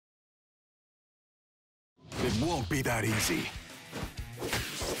It won't be that easy.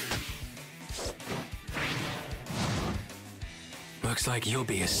 Looks like you'll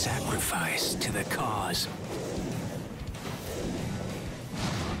be a sacrifice to the cause.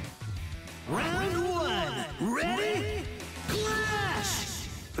 Round one! Ready? Clash!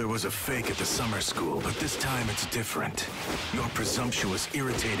 There was a fake at the summer school, but this time it's different. Your presumptuous,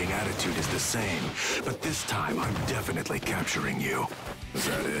 irritating attitude is the same, but this time I'm definitely capturing you. Is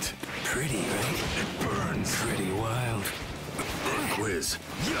that it? Pretty, right? It burns. Pretty wild. Quiz.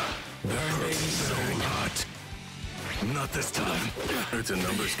 Burn, baby, So burn. hot. Not this time. It's a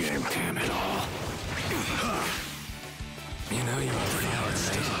numbers game. Damn it all. You know you're Pretty fine, hard right?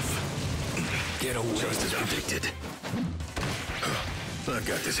 stuff. Get away. Just as predicted. I've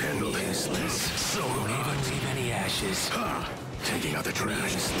got this handled. Useless. So Won't hot. even leave any ashes. Taking out the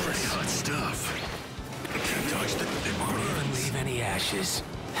trash. Useless. Pretty hot stuff. Can't touch the... It Won't even burns. leave any ashes.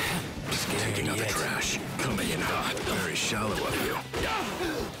 Scared Taking out the yet. trash. Coming in hot. Very shallow of you.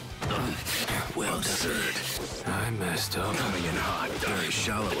 Well Absurd. done. I messed up. Coming in hot. Very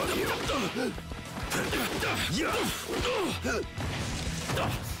shallow of you.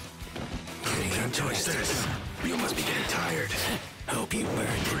 Can't touch this. You must be getting tired. Hope you burn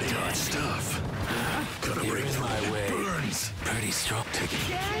to Pretty hot death. stuff. Gotta You're break in through. my It way. burns. Pretty strong.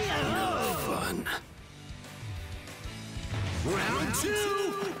 No fun. Round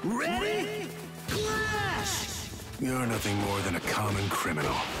two! Ready? Clash! You're nothing more than a common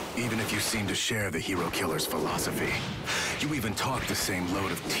criminal, even if you seem to share the hero killer's philosophy. You even talk the same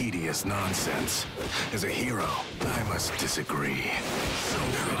load of tedious nonsense. As a hero, I must disagree. So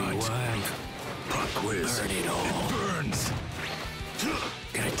Pretty hot. wild. Pop quiz. Burn it all. It burns.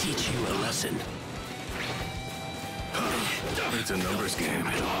 Gotta teach you a lesson. It's a numbers game.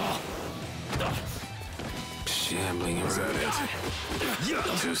 Damn it all. Shambling Is around. that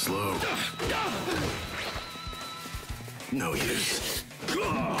it? Too slow. No use.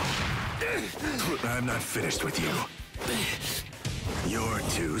 I'm not finished with you. You're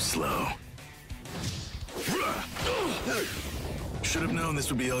too slow. Should have known this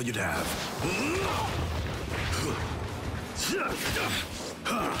would be all you'd have.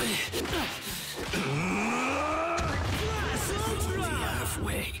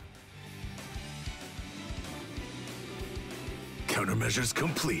 Halfway. Countermeasures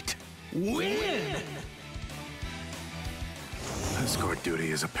complete. Win! Escort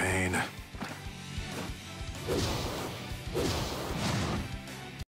duty is a pain.